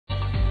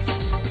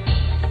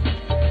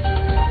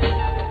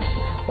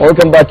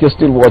Welcome back. You're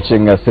still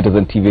watching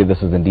Citizen TV. This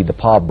is indeed the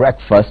Power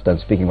Breakfast. And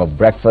speaking of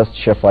breakfast,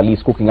 Chef Ali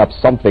is cooking up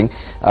something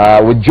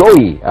with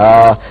Joey.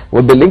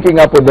 We'll be linking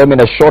up with them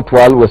in a short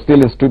while. We're still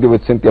in studio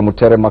with Cynthia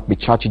Mutere,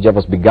 Makbichachi,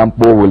 Javas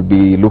Bigampo. We'll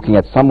be looking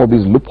at some of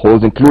these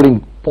loopholes,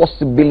 including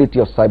possibility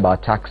of cyber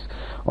attacks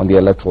on the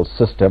electoral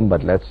system.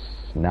 But let's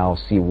now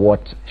see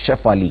what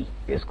Chef Ali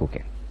is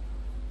cooking.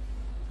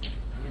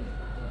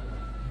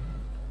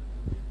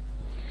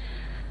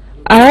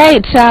 All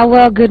right,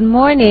 well, good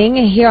morning.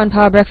 Here on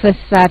Power Breakfast,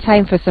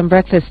 time for some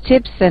breakfast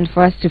tips and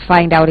for us to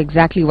find out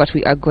exactly what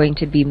we are going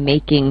to be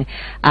making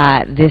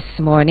this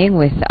morning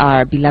with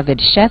our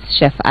beloved chef.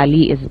 Chef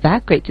Ali is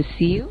back. Great to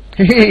see you.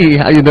 Hey,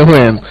 how you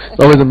doing? It's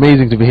always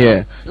amazing to be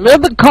here. A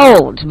little bit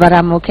cold, but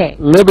I'm okay.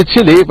 A little bit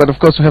chilly, but of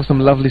course we have some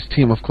lovely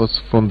steam, of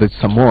course, from the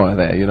Samoa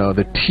there, you know,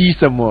 the tea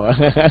Samoa.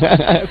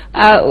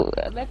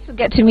 Let's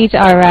get to meet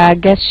our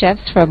guest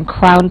chefs from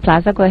Crown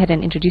Plaza. Go ahead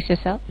and introduce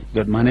yourself.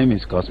 Good. My name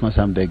is Cosmos.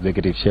 I'm the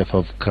executive chef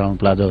of Crown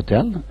Plaza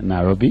Hotel,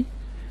 Nairobi,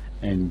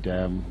 and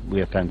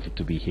we are thankful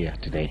to be here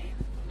today.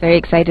 Very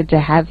excited to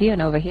have you.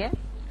 And over here,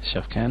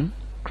 Chef Ken,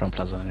 Crown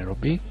Plaza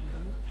Nairobi.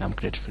 I'm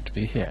grateful to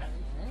be here.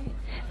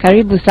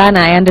 Karibu Sana.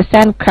 I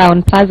understand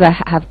Crown Plaza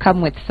have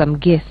come with some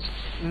gifts.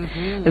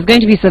 There's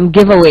going to be some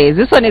giveaways.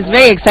 This one is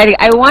very exciting.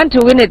 I want to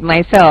win it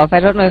myself.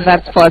 I don't know if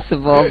that's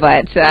possible,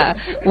 but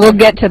we'll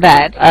get to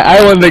that.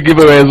 I want the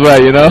giveaway as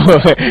well, you know.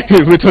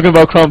 We're talking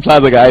about Crown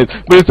Plaza, guys,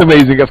 but it's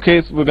amazing. Of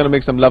course, we're going to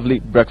make some lovely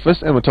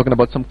breakfast, and we're talking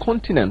about some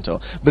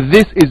Continental. But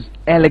this is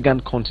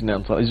elegant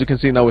Continental. As you can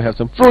see now, we have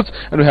some fruits,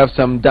 and we have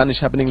some Danish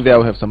happening there.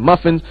 We have some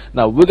muffins.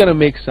 Now, we're going to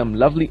make some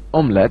lovely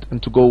omelette,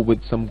 and to go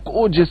with some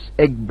gorgeous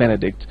egg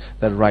Benedict,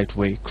 the right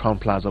way, Crown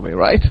Plaza way,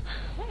 right?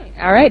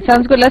 All right,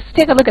 sounds good. Let's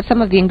take a look at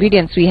some of the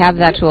ingredients we have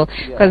that will,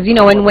 because you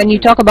know when you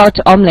talk about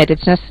omelette,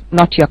 it's just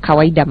not your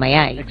kawaida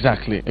mayai.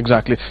 Exactly.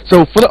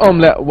 So for the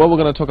omelette, what we're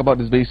going to talk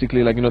about is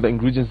basically like, you know, the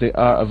ingredients, they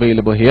are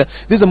available here.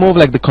 These are more of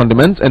like the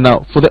condiments, and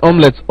now for the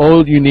omelets,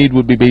 all you need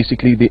would be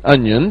basically the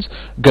onions,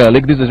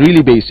 garlic. This is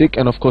really basic,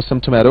 and of course some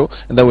tomato,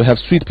 and then we have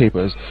sweet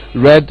peppers,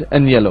 red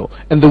and yellow.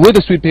 And the way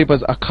the sweet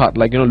peppers are cut,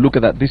 like, you know, look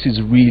at that. This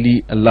is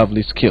really a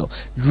lovely skill.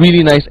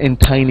 Really nice and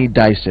tiny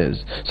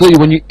dices. So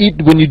when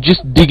you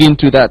just dig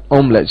into that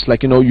omelets,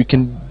 like, you know, you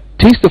can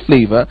taste the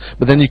flavor,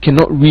 but then you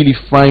cannot really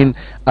find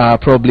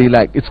probably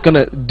like it's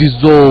gonna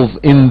dissolve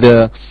in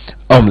the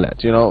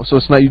omelette, you know. So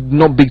it's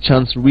not big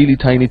chunks, really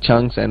tiny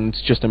chunks, and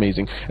it's just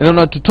amazing. And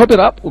then to top it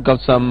up, we've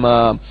got some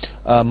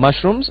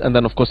mushrooms, and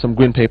then of course some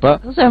green pepper.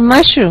 Those are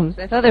mushrooms.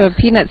 I thought they were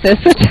peanuts. They're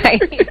so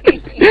tiny.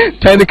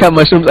 Tiny cut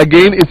mushrooms.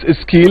 Again, it's a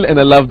skill, and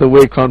I love the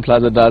way Crown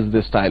Plaza does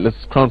this style. It's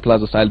Crown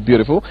Plaza style,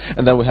 beautiful.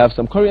 And then we have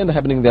some coriander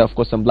happening there, of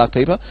course some black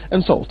pepper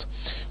and salt.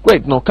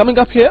 Great. Now coming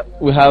up here,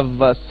 we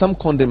have some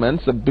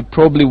condiments that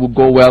probably will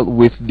go well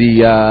with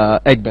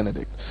the egg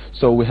Benedict.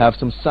 So we have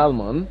some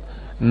salmon,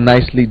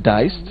 nicely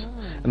diced.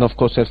 And of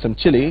course we have some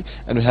chili,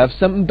 and we have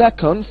some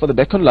bacon for the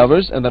bacon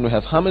lovers, and then we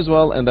have ham as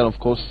well, and then of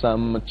course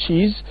some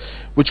cheese,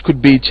 which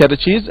could be cheddar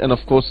cheese, and of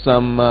course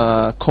some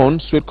corn,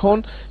 sweet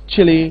corn,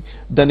 chili,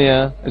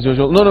 dhania as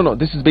usual. No,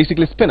 this is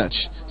basically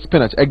spinach.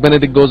 Egg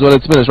Benedict goes well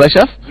with spinach, right,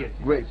 chef? Yes.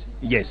 Great.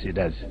 Yes, it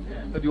does.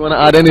 So do you want to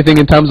add anything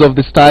in terms of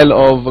the style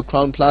of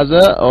Crown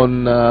Plaza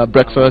on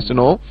breakfast and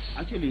all?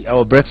 Actually,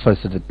 our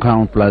breakfast at the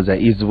Crown Plaza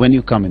is when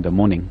you come in the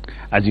morning.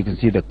 As you can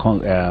see the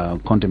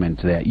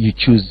condiments there, you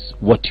choose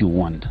what you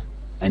want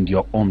and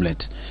your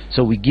omelette.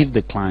 So we give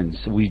the clients,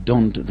 we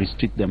don't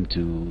restrict them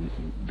to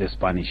the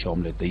Spanish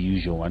omelette, the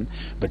usual one,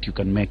 but you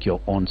can make your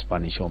own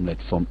Spanish omelette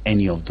from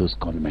any of those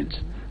condiments.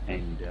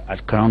 And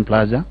at Crown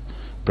Plaza,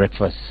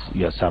 breakfast,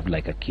 you are served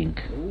like a king.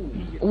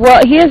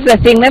 Well, here's the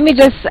thing.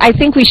 I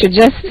think we should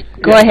just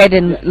go ahead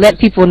and let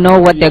people know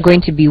what they're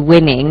going to be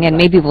winning, and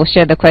maybe we'll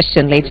share the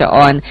question later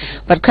on.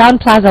 But Crown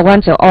Plaza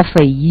wants to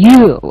offer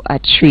you a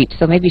treat,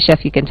 so maybe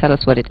chef, you can tell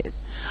us what it is.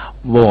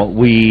 Well,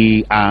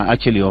 we are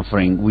actually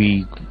offering,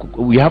 we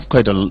have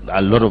quite a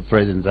lot of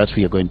presents that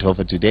we are going to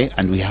offer today,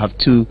 and we have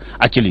two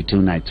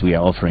nights we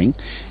are offering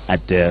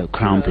at the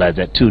Crown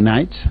Plaza. 2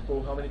 nights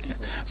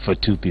for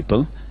 2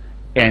 people.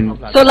 And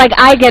so like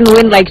I can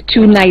win like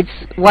 2 nights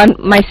one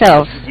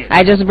myself. Yes.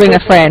 I just bring a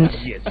friend.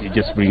 Yes, you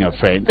just bring a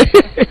friend.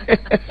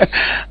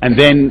 And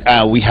then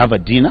we have a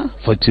dinner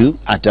for 2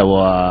 at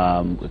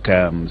our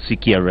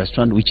Sikia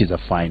restaurant, which is a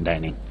fine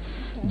dining.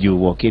 You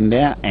walk in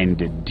there and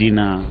the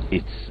dinner,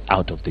 it's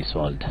out of this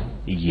world.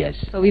 Yes.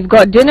 So we've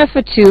got dinner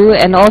for 2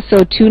 and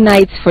also 2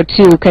 nights for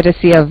 2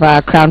 courtesy of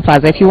Crown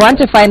Plaza. If you want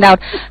to find out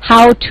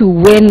how to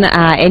win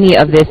any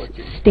of this,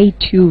 stay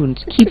tuned.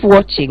 Keep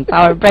watching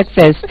Power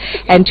Breakfast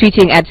and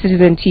tweeting at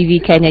Citizen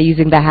TV Kenya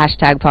using the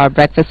hashtag Power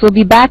Breakfast. We'll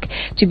be back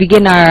to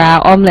begin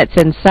our omelettes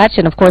and such,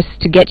 and of course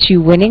to get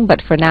you winning.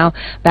 But for now,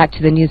 back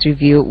to the news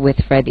review with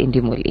Fred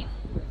Indimuli.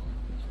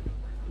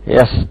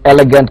 Yes,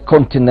 elegant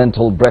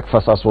Continental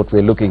breakfast. That's what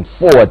we're looking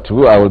forward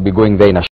to. I will be going there in a